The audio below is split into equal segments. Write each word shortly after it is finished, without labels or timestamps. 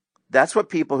that's what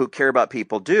people who care about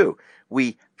people do.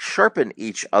 We sharpen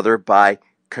each other by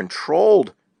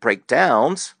controlled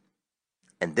breakdowns,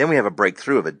 and then we have a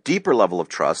breakthrough of a deeper level of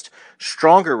trust,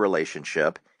 stronger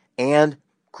relationship, and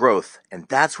growth. And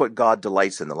that's what God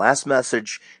delights in. The last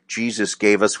message Jesus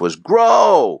gave us was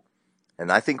grow.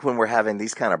 And I think when we're having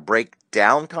these kind of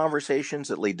breakdown conversations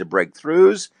that lead to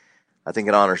breakthroughs, I think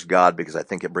it honors God because I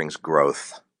think it brings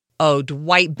growth. Oh,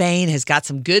 Dwight Bain has got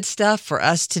some good stuff for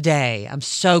us today. I'm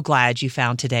so glad you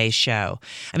found today's show.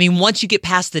 I mean, once you get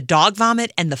past the dog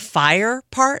vomit and the fire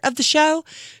part of the show,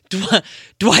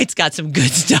 Dwight's got some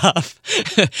good stuff.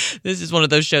 This is one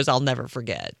of those shows I'll never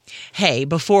forget. Hey,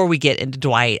 before we get into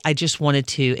Dwight, I just wanted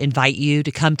to invite you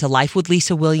to come to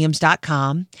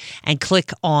lifewithlisawilliams.com and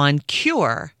click on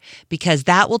Cure, because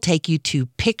that will take you to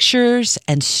pictures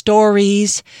and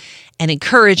stories and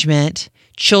encouragement.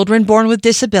 Children born with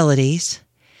disabilities,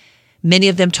 many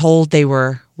of them told they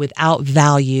were without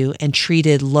value and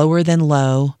treated lower than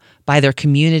low by their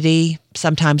community,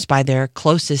 sometimes by their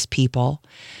closest people.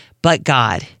 But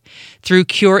God, through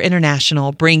Cure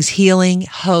International, brings healing,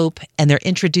 hope, and they're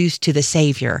introduced to the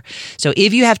Savior. So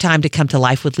if you have time to come to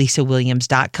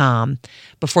lifewithlisawilliams.com,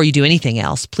 before you do anything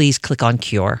else, please click on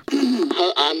Cure.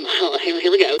 Here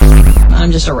we go.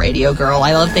 I'm just a radio girl.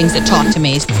 I love things that talk to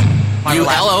me. You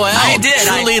LOL. I did.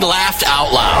 Truly laughed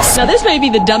out loud. Now, this may be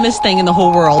the dumbest thing in the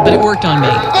whole world, but it worked on me.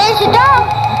 There's a dog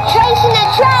chasing a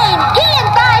train. Get him,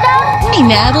 Fido. Hey,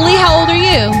 Natalie, how old are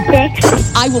you?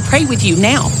 6. I will pray with you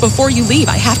now. Before you leave,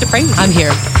 I have to pray with you. I'm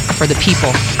here for the people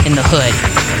in the hood.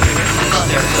 I love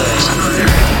their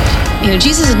hood. You know,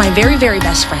 Jesus is my very, very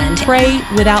best friend. Pray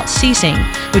without ceasing,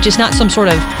 which is not some sort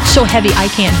of so heavy I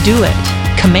can't do it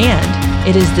command.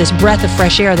 It is this breath of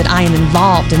fresh air that I am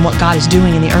involved in what God is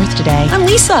doing in the earth today. I'm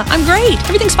Lisa. I'm great.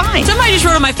 Everything's fine. Somebody just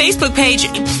wrote on my Facebook page,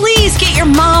 please get your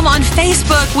mom on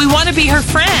Facebook. We want to be her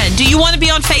friend. Do you want to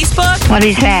be on Facebook? What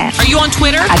is that? Are you on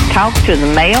Twitter? I talked to the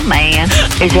mailman.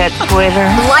 Is that Twitter?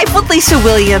 Life with Lisa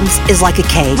Williams is like a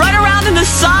cake. Run around in the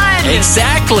sun.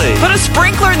 Exactly. Put a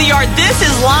sprinkler in the yard. This is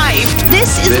life.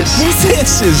 This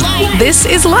is life. This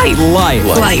is life. Life.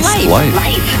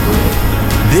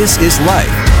 This is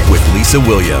Life with Lisa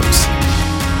Williams.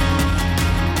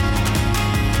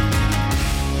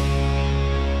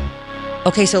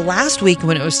 Okay, so last week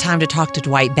when it was time to talk to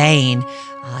Dwight Bain,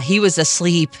 he was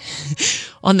asleep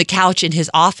on the couch in his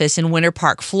office in Winter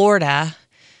Park, Florida.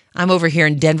 I'm over here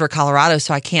in Denver, Colorado,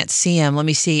 so I can't see him. Let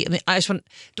me see. I just want.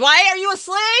 Dwight, are you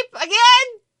asleep again?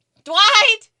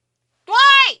 Dwight!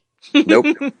 Nope.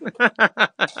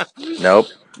 Nope.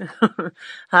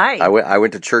 Hi. I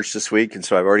went to church this week, and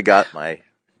so I've already got my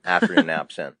afternoon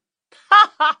naps in.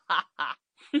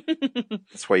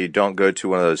 That's why you don't go to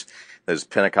one of those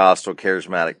Pentecostal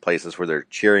charismatic places where they're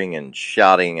cheering and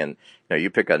shouting, and you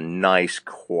pick a nice,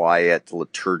 quiet,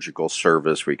 liturgical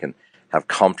service where you can have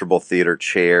comfortable theater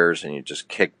chairs and you just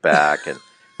kick back. And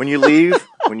when you leave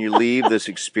this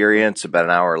experience about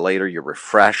an hour later, you're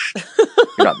refreshed.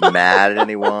 You're not mad at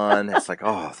anyone. It's like,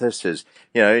 oh, this is,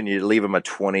 and you leave them a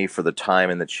 20 for the time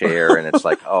in the chair. And it's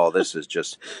like, oh, this is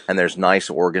just, and there's nice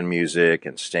organ music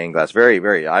and stained glass. Very,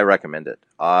 very, I recommend it.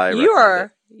 You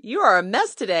are a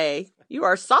mess today. You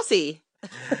are saucy.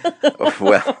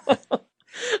 Well,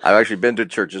 I've actually been to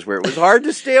churches where it was hard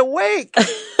to stay awake.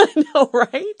 I know,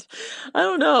 right? I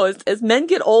don't know. As men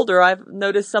get older, I've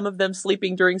noticed some of them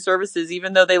sleeping during services,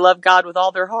 even though they love God with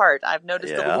all their heart. I've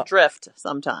noticed a little drift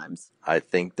sometimes. I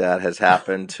think that has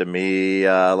happened to me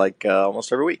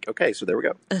almost every week. Okay, so there we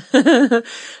go.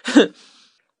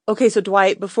 Okay, so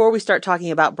Dwight, before we start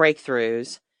talking about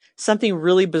breakthroughs, something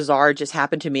really bizarre just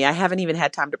happened to me. I haven't even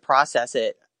had time to process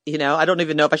it. I don't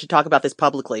even know if I should talk about this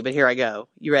publicly, but here I go.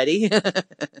 You ready?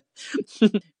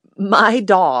 My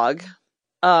dog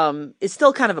is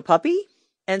still kind of a puppy.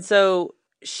 And so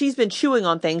she's been chewing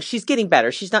on things. She's getting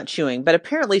better. She's not chewing, but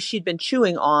apparently she'd been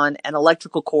chewing on an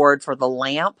electrical cord for the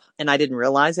lamp, and I didn't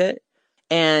realize it.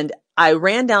 And I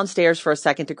ran downstairs for a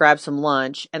second to grab some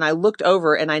lunch, and I looked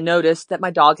over and I noticed that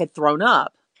my dog had thrown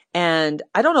up. And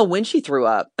I don't know when she threw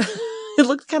up. It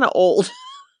looks kind of old.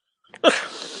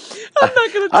 I'm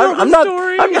not going to tell the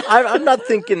story. I'm not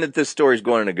thinking that this story is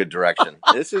going in a good direction.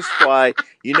 This is why,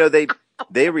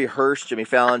 they rehearse Jimmy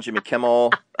Fallon, Jimmy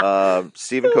Kimmel,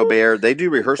 Stephen Colbert. They do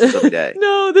rehearsals every day.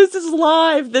 No, this is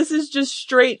live. This is just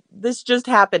straight. This just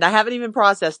happened. I haven't even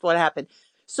processed what happened.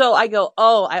 So I go,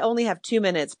 I only have 2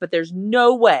 minutes, but there's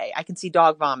no way I can see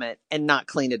dog vomit and not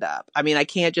clean it up. I mean, I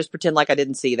can't just pretend like I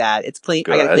didn't see that. It's clean.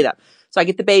 I got to clean it up. So I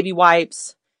get the baby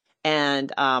wipes,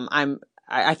 and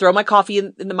I throw my coffee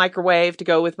in the microwave to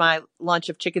go with my lunch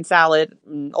of chicken salad,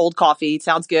 old coffee.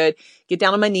 Sounds good. Get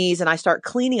down on my knees and I start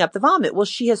cleaning up the vomit. Well,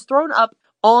 she has thrown up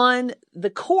on the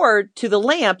cord to the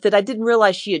lamp that I didn't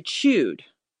realize she had chewed.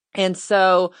 And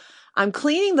so I'm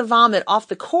cleaning the vomit off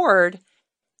the cord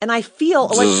and I feel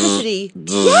electricity.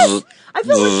 Yes, I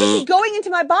feel electricity going into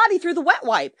my body through the wet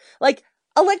wipe. Like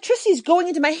electricity is going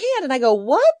into my hand and I go,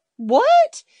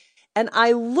 what? And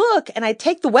I look and I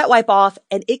take the wet wipe off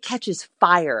and it catches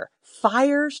fire.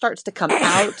 Fire starts to come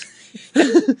out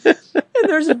and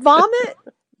there's vomit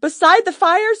beside the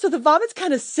fire. So the vomit's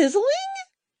kind of sizzling.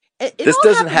 This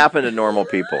doesn't happen to normal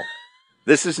people.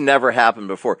 This has never happened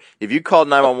before. If you called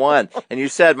 911 and you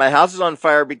said, my house is on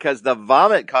fire because the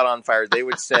vomit caught on fire, they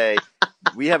would say,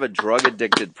 we have a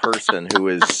drug-addicted person who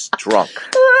is drunk.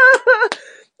 I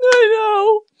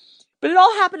know. But it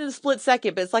all happened in a split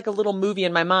second, but it's like a little movie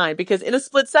in my mind because in a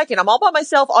split second, I'm all by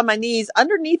myself on my knees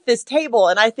underneath this table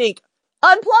and I think,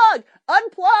 unplug.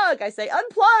 I say,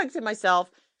 unplug to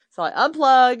myself. So I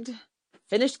unplugged,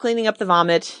 finished cleaning up the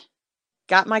vomit,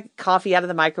 got my coffee out of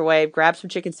the microwave, grabbed some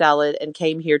chicken salad, and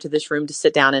came here to this room to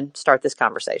sit down and start this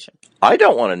conversation. I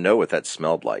don't want to know what that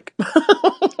smelled like.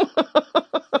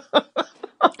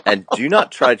 And do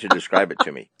not try to describe it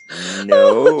to me.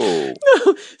 No.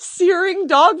 Searing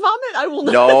dog vomit? I will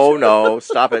not. No.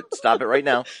 Stop it. Stop it right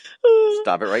now.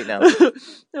 Stop it right now.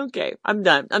 Okay. I'm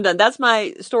done. That's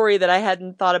my story that I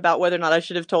hadn't thought about whether or not I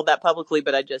should have told that publicly,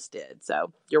 but I just did.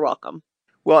 So you're welcome.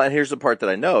 Well, and here's the part that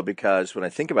I know, because when I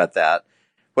think about that,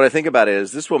 what I think about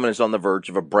is this woman is on the verge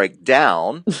of a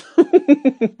breakdown,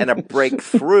 and a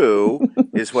breakthrough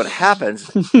is what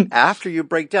happens after you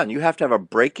break down. You have to have a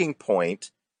breaking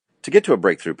point to get to a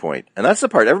breakthrough point. And that's the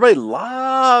part. Everybody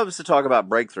loves to talk about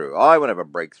breakthrough. Oh, I want to have a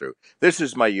breakthrough. This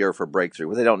is my year for breakthrough.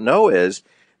 What they don't know is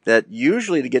that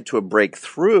usually to get to a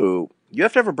breakthrough, you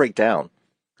have to have a breakdown.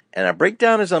 And a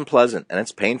breakdown is unpleasant, and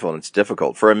it's painful, and it's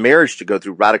difficult. For a marriage to go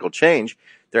through radical change,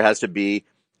 there has to be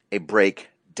a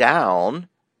breakdown,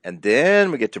 and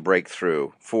then we get to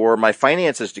breakthrough. For my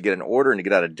finances to get in order and to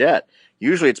get out of debt,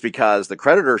 usually it's because the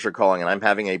creditors are calling and I'm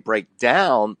having a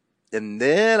breakdown, and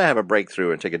then I have a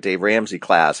breakthrough and take a Dave Ramsey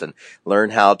class and learn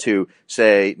how to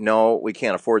say, no, we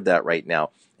can't afford that right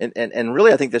now. And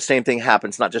really, I think the same thing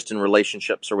happens not just in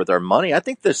relationships or with our money. I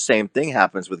think the same thing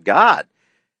happens with God.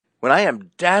 When I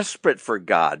am desperate for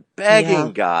God,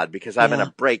 begging God because I'm in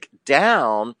a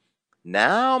breakdown,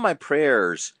 now my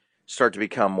prayers start to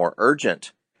become more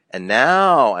urgent. And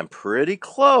now I'm pretty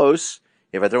close.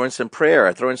 If I throw in some prayer,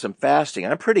 I throw in some fasting,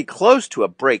 I'm pretty close to a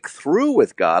breakthrough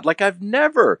with God like I've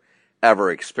never,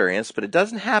 ever experienced. But it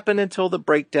doesn't happen until the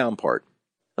breakdown part.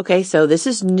 Okay, so this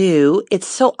is new. It's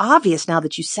so obvious now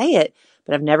that you say it,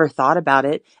 but I've never thought about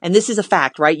it. And this is a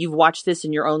fact, right? You've watched this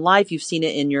in your own life. You've seen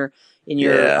it in your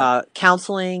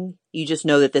counseling. You just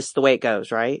know that this is the way it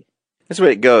goes, right? That's the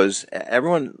way it goes.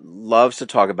 Everyone loves to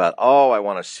talk about, oh, I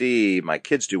want to see my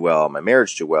kids do well, my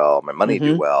marriage do well, my money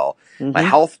do well, my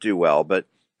health do well. But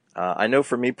I know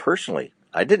for me personally,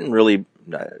 I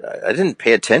didn't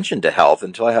pay attention to health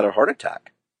until I had a heart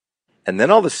attack. And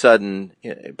then all of a sudden,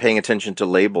 paying attention to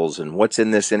labels and what's in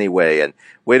this anyway, and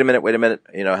wait a minute,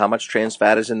 how much trans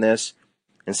fat is in this?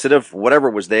 Instead of whatever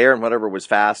was there and whatever was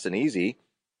fast and easy,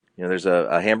 there's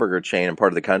a hamburger chain in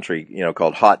part of the country,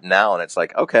 called Hot Now, and it's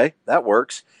like, okay, that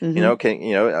works.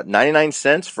 99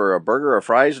 cents for a burger or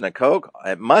fries and a Coke,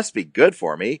 it must be good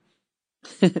for me.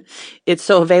 It's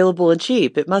so available and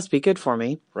cheap. It must be good for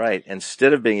me. Right.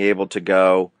 Instead of being able to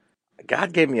go,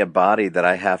 God gave me a body that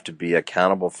I have to be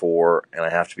accountable for and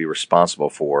I have to be responsible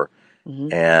for.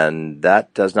 And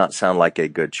that does not sound like a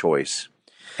good choice.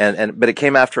 But it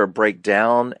came after a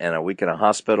breakdown and a week in a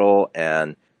hospital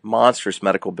and monstrous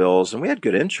medical bills, and we had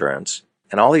good insurance,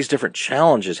 and all these different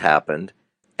challenges happened,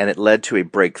 and it led to a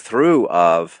breakthrough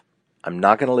of, I'm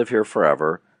not going to live here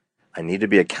forever. I need to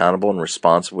be accountable and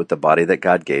responsible with the body that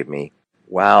God gave me.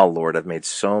 Wow, Lord, I've made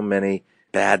so many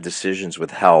bad decisions with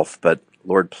health, but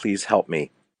Lord, please help me.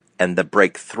 And the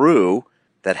breakthrough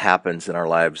that happens in our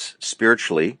lives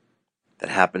spiritually, that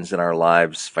happens in our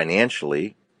lives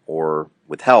financially or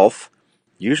with health,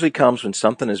 usually comes when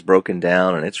something is broken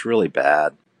down and it's really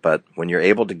bad. But when you're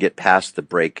able to get past the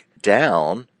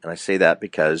breakdown, and I say that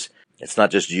because it's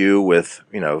not just you with,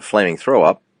 flaming throw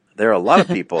up. There are a lot of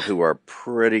people who are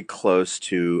pretty close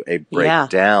to a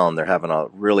breakdown. They're having a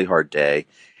really hard day,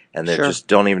 and they just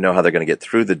don't even know how they're going to get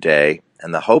through the day.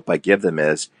 And the hope I give them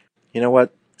is, you know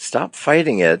what? Stop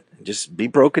fighting it. Just be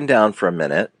broken down for a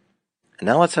minute, and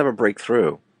now let's have a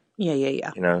breakthrough. Yeah.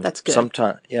 That's good.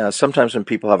 Sometimes when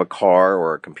people have a car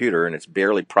or a computer and it's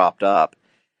barely propped up,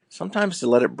 sometimes to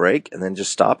let it break and then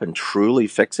just stop and truly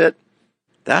fix it,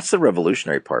 That's the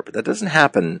revolutionary part, but that doesn't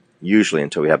happen usually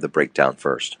until we have the breakdown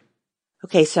first.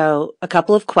 Okay, so a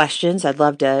couple of questions. I'd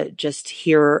love to just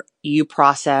hear you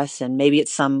process, and maybe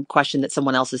it's some question that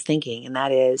someone else is thinking, and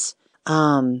that is,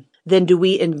 then do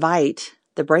we invite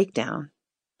the breakdown?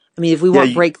 I mean, if we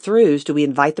want breakthroughs, do we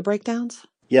invite the breakdowns?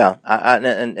 Yeah,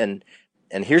 and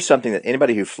here's something that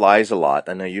anybody who flies a lot,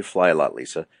 I know you fly a lot,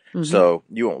 Lisa, so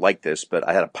you won't like this, but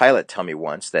I had a pilot tell me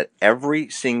once that every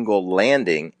single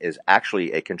landing is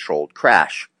actually a controlled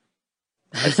crash.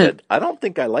 I said, I don't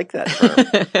think I like that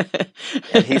term.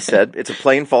 And he said, it's a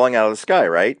plane falling out of the sky,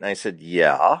 right? And I said,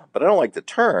 yeah, but I don't like the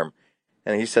term.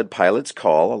 And he said, pilots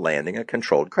call a landing a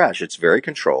controlled crash. It's very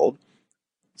controlled.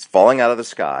 It's falling out of the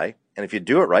sky. And if you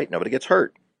do it right, nobody gets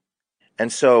hurt.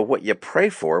 And so what you pray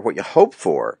for, what you hope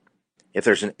for, if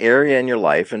there's an area in your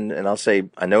life, and I'll say,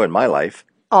 I know in my life.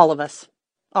 All of us,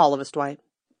 Dwight.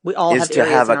 We all have areas in our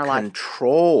life. Is to have a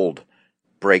controlled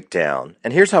breakdown.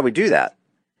 And here's how we do that.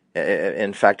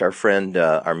 In fact,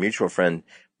 our mutual friend,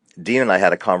 Dean and I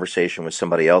had a conversation with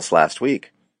somebody else last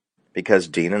week because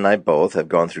Dean and I both have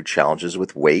gone through challenges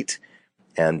with weight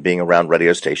and being around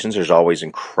radio stations. There's always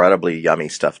incredibly yummy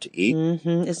stuff to eat.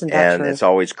 Isn't that true? And it's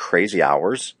always crazy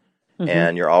hours.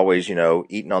 And you're always,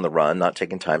 eating on the run, not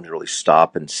taking time to really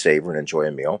stop and savor and enjoy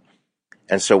a meal.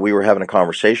 And so we were having a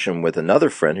conversation with another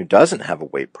friend who doesn't have a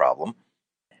weight problem.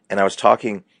 And I was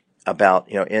talking about,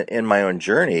 in my own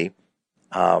journey,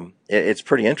 it's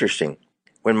pretty interesting.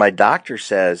 When my doctor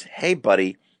says, hey,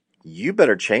 buddy, you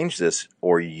better change this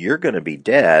or you're going to be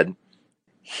dead,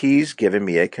 he's given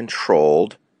me a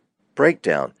controlled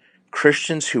breakdown.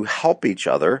 Christians who help each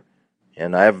other,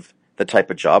 and I have the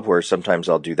type of job where sometimes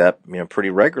I'll do that,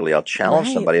 pretty regularly. I'll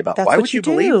challenge somebody about why would you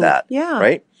believe that? Yeah.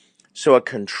 Right? So a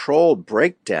controlled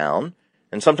breakdown,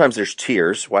 and sometimes there's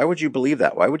tears. Why would you believe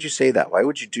that? Why would you say that? Why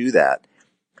would you do that?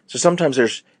 So sometimes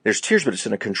there's tears, but it's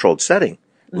in a controlled setting.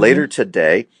 Later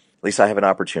today, at least I have an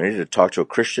opportunity to talk to a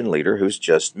Christian leader who's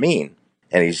just mean,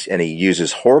 and he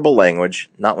uses horrible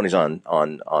language. Not when he's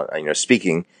on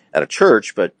speaking at a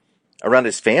church, but around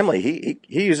his family, he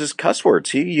uses cuss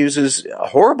words. He uses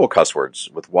horrible cuss words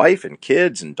with wife and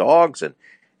kids and dogs, and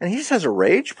he just has a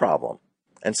rage problem.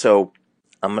 And so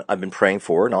I've been praying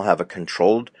for, and I'll have a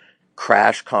controlled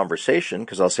crash conversation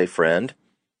because I'll say, friend,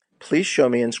 please show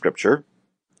me in Scripture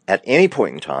at any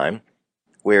point in time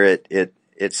where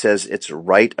it says it's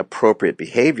right, appropriate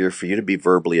behavior for you to be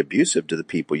verbally abusive to the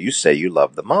people you say you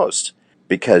love the most,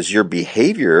 because your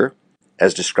behavior,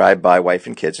 as described by wife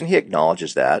and kids, and he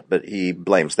acknowledges that, but he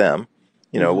blames them.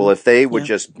 Well, if they would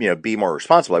just, be more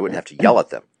responsible, I wouldn't have to yell at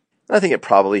them. And I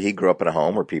think he grew up in a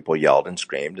home where people yelled and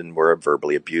screamed and were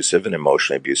verbally abusive and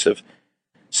emotionally abusive.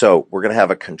 So we're going to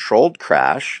have a controlled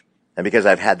crash. And because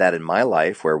I've had that in my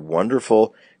life where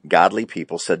wonderful, godly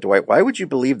people said, Dwight, why would you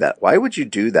believe that? Why would you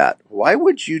do that? Why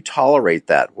would you tolerate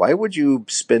that? Why would you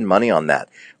spend money on that?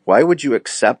 Why would you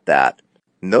accept that?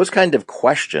 And those kind of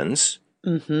questions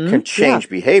can change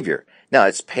behavior. Now,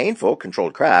 it's painful,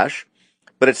 controlled crash,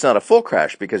 but it's not a full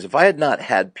crash, because if I had not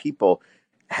had people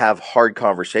have hard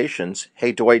conversations,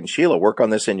 hey, Dwight and Sheila, work on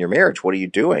this in your marriage. What are you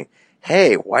doing?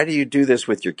 Hey, why do you do this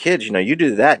with your kids? You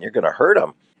do that and you're going to hurt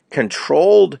them.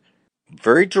 Controlled,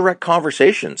 very direct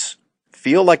conversations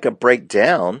feel like a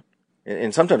breakdown.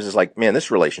 And sometimes it's like, man,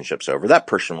 this relationship's over. That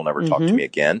person will never talk to me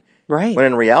again. Right. When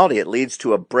in reality, it leads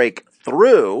to a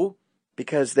breakthrough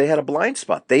because they had a blind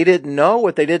spot. They didn't know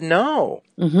what they didn't know.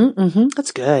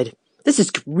 That's good. This is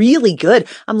really good.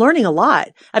 I'm learning a lot.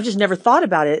 I've just never thought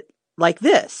about it like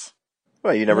this.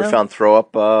 Well, you never found throw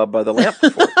up by the lamp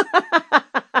before.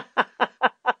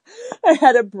 I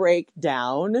had a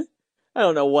breakdown. I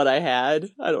don't know what I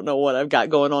had. I don't know what I've got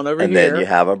going on over here. And then you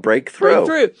have a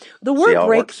breakthrough. The word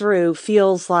breakthrough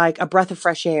feels like a breath of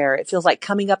fresh air. It feels like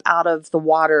coming up out of the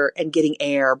water and getting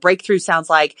air. Breakthrough sounds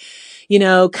like,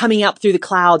 coming up through the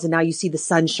clouds and now you see the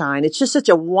sunshine. It's just such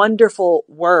a wonderful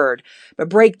word. But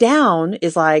breakdown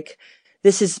is like,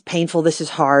 this is painful. This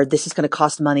is hard. This is going to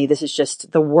cost money. This is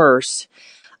just the worst.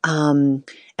 And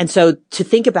so to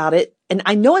think about it, and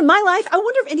I know in my life, I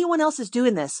wonder if anyone else is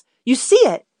doing this. You see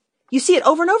it. You see it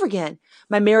over and over again.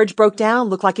 My marriage broke down,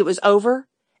 looked like it was over.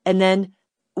 And then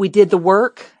we did the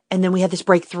work and then we had this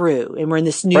breakthrough and we're in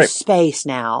this new space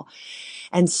now.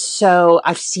 And so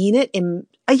I've seen it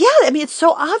it's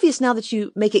so obvious now that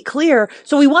you make it clear.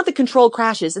 So we want the controlled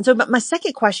crashes. And so my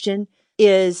second question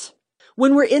is,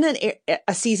 when we're in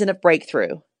a season of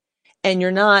breakthrough and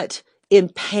you're not in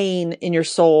pain in your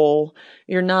soul,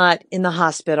 you're not in the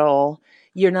hospital,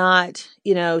 you're not,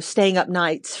 staying up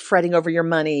nights fretting over your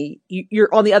money,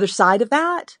 you're on the other side of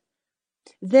that,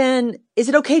 then is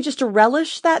it okay just to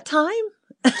relish that time?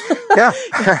 Yeah.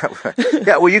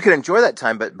 Yeah. Well, you can enjoy that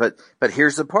time, but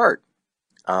here's the part.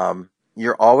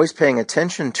 You're always paying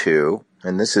attention to,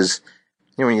 and this is,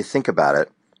 when you think about it,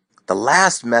 the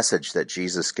last message that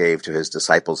Jesus gave to his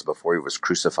disciples before he was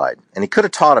crucified, and he could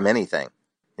have taught them anything.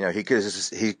 He could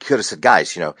have said,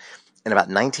 guys, in about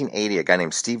 1980, a guy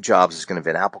named Steve Jobs is going to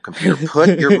invent Apple Computer.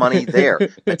 Put your money there.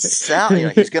 But sell,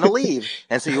 he's going to leave.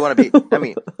 And so you want to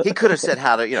be, he could have said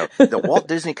how to, the Walt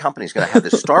Disney Company is going to have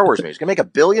this Star Wars movie. It's going to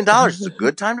make $1 billion. It's a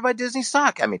good time to buy Disney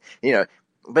stock.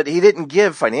 But he didn't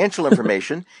give financial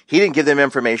information. He didn't give them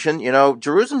information.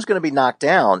 Jerusalem's going to be knocked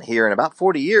down here in about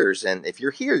 40 years. And if you're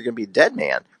here, you're going to be a dead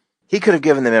man. He could have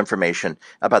given them information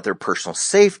about their personal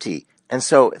safety. And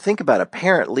so think about a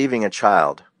parent leaving a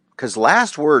child, because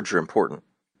last words are important.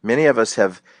 Many of us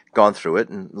have gone through it,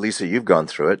 and Lisa, you've gone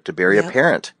through it, to bury a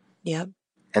parent. Yep.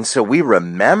 And so we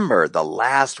remember the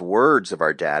last words of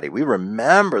our daddy. We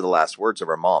remember the last words of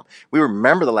our mom. We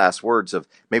remember the last words of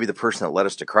maybe the person that led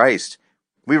us to Christ.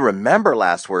 We remember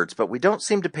last words, but we don't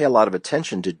seem to pay a lot of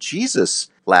attention to Jesus'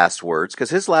 last words, because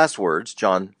his last words,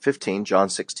 John 15, John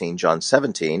 16, John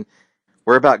 17,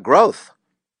 were about growth.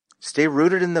 Stay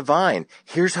rooted in the vine.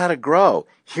 Here's how to grow.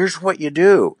 Here's what you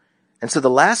do. And so the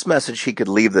last message he could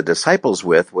leave the disciples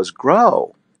with was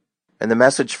grow. And the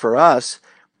message for us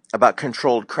about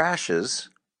controlled crashes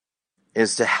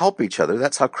is to help each other.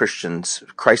 That's how Christians,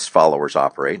 Christ followers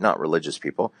operate, not religious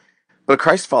people. But a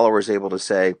Christ follower is able to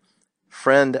say,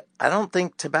 friend, I don't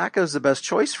think tobacco is the best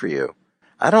choice for you.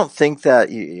 I don't think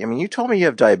that, you told me you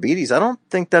have diabetes. I don't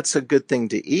think that's a good thing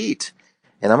to eat.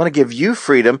 And I'm going to give you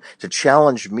freedom to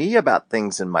challenge me about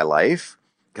things in my life,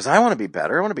 because I want to be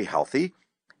better. I want to be healthy.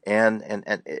 And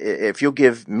if you'll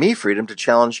give me freedom to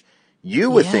challenge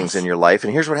you with things in your life.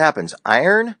 And here's what happens.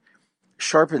 Iron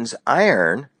sharpens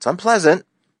iron. It's unpleasant.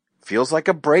 Feels like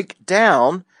a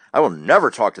breakdown. I will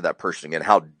never talk to that person again.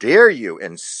 How dare you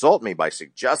insult me by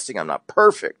suggesting I'm not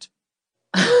perfect?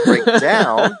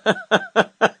 Breakdown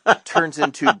turns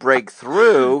into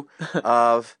breakthrough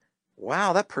of,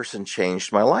 wow, that person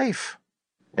changed my life.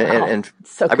 And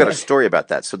so I've got a story about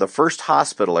that. So the first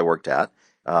hospital I worked at,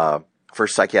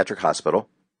 first psychiatric hospital,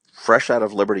 fresh out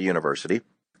of Liberty University.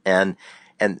 And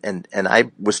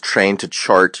I was trained to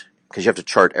chart, because you have to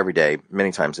chart every day,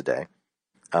 many times a day,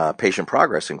 patient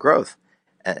progress and growth.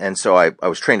 And so I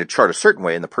was trained to chart a certain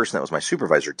way, and the person that was my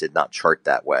supervisor did not chart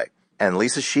that way. And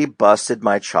Lisa, she busted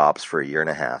my chops for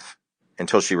 1.5 years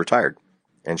until she retired.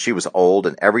 And she was old,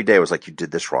 and every day I was like, you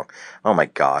did this wrong. Oh my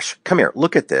gosh, come here,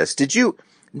 look at this.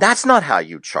 That's not how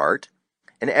you chart.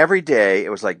 And every day it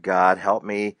was like, God, help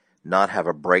me not have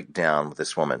a breakdown with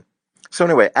this woman. So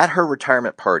anyway, at her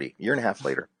retirement party, 1.5 years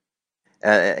later,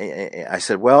 I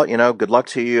said, well, good luck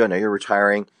to you. I know you're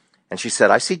retiring. And she said,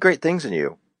 I see great things in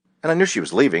you. And I knew she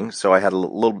was leaving, so I had a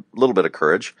little bit of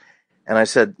courage. And I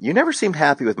said, you never seemed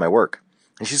happy with my work.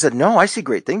 And she said, no, I see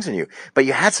great things in you, but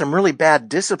you had some really bad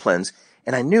disciplines.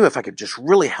 And I knew if I could just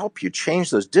really help you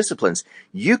change those disciplines,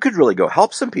 you could really go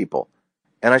help some people.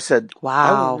 And I said,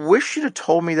 wow, I wish you'd have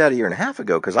told me that 1.5 years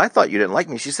ago, because I thought you didn't like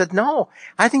me. She said, no,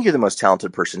 I think you're the most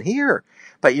talented person here,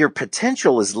 but your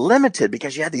potential is limited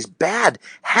because you had these bad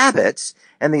habits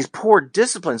and these poor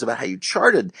disciplines about how you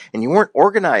charted, and you weren't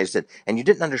organized, and you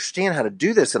didn't understand how to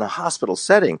do this in a hospital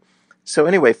setting. So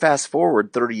anyway, fast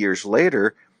forward 30 years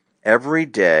later, every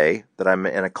day that I'm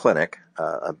in a clinic,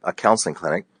 a counseling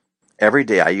clinic, every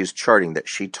day I use charting that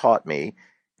she taught me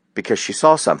because she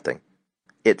saw something.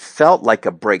 It felt like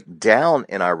a breakdown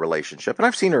in our relationship. And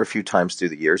I've seen her a few times through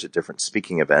the years at different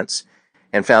speaking events,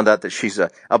 and found out that she's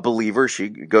a believer.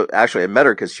 Actually, I met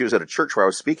her because she was at a church where I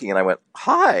was speaking, and I went,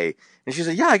 hi. And she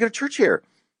said, yeah, I go to church here.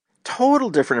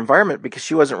 Total different environment, because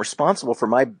she wasn't responsible for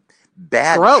my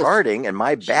bad charting and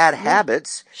my bad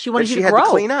habits. She wanted you to to grow. Had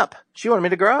to clean up. She wanted me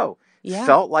to grow. Yeah.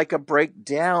 Felt like a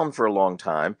breakdown for a long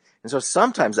time. And so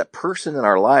sometimes that person in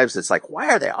our lives that's like, why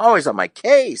are they always on my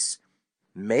case?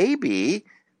 Maybe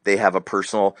they have a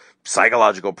personal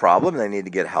psychological problem and they need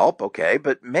to get help. Okay.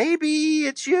 But maybe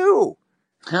it's you.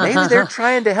 Maybe they're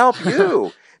trying to help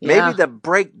you. Yeah. Maybe the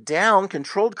breakdown,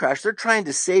 controlled crash, they're trying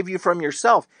to save you from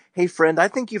yourself. Hey, friend, I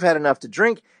think you've had enough to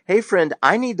drink. Hey, friend,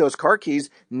 I need those car keys.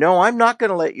 No, I'm not going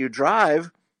to let you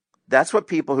drive. That's what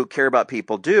people who care about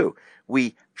people do.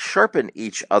 We sharpen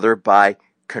each other by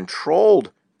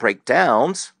controlled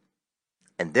breakdowns.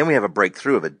 And then we have a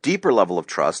breakthrough of a deeper level of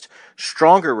trust,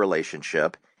 stronger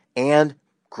relationship, and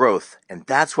growth. And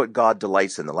that's what God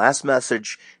delights in. The last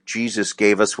message Jesus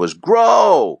gave us was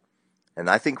grow. And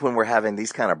I think when we're having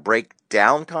these kind of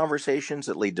breakdown conversations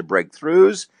that lead to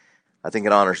breakthroughs, I think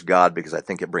it honors God, because I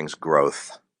think it brings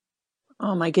growth.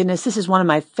 Oh my goodness. This is one of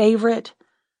my favorite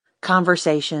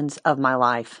conversations of my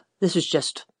life. This is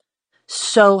just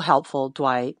so helpful,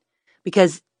 Dwight,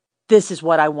 because this is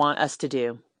what I want us to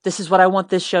do. This is what I want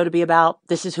this show to be about.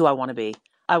 This is who I want to be.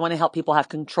 I want to help people have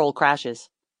controlled crashes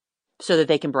so that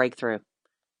they can break through.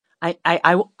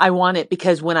 I want it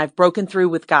because when I've broken through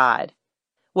with God,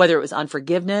 whether it was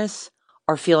unforgiveness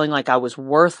or feeling like I was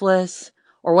worthless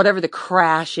or whatever the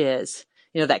crash is,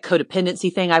 that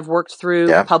codependency thing I've worked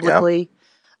through publicly,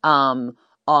 all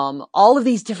of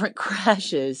these different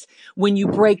crashes, when you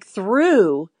break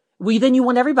through, then you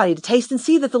want everybody to taste and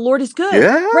see that the Lord is good.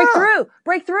 Yeah.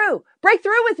 Break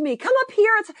through with me. Come up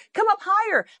here. Come up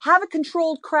higher. Have a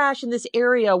controlled crash in this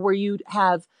area where you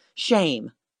have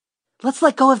shame. Let's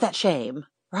let go of that shame,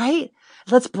 right?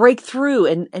 Let's break through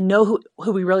and know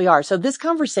who we really are. So this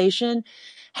conversation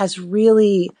has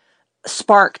really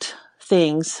sparked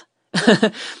things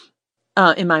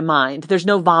in my mind. There's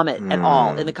no vomit at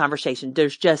all in the conversation.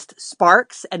 There's just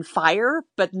sparks and fire,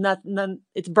 but none.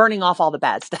 It's burning off all the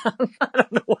bad stuff. I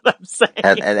don't know what I'm saying.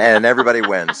 And everybody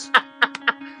wins.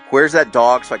 Where's that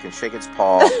dog so I can shake its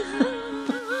paw?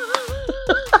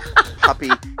 Puppy,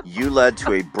 you led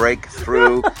to a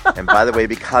breakthrough. And by the way,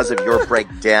 because of your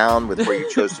breakdown with where you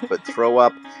chose to put throw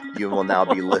up, you will now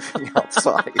be living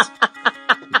outside.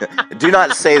 Do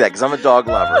not say that, because I'm a dog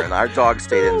lover and our dog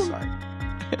stayed inside.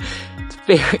 It's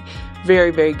very,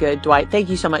 very, very good, Dwight. Thank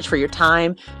you so much for your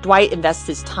time. Dwight invests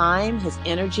his time, his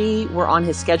energy. We're on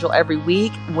his schedule every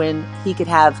week when he could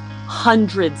have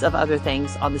hundreds of other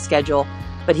things on the schedule,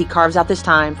 but he carves out this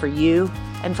time for you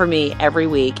and for me every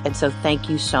week. And so thank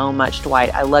you so much,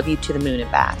 Dwight. I love you to the moon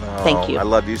and back. Thank you. I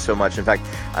love you so much. In fact,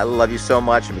 I love you so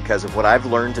much. And because of what I've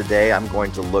learned today, I'm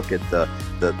going to look at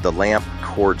the lamp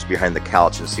cords behind the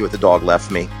couch and see what the dog left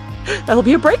me. That'll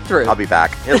be a breakthrough. I'll be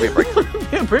back. It'll be a breakthrough.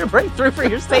 It'll be a breakthrough for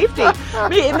your safety.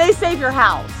 It may save your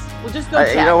house. We'll just go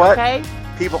check, you know what? Okay?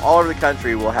 People all over the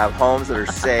country will have homes that are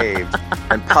saved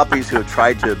and puppies who have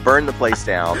tried to burn the place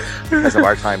down because of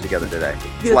our time together today.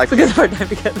 It's life because of our time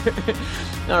together.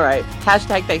 All right. #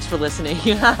 thanks for listening.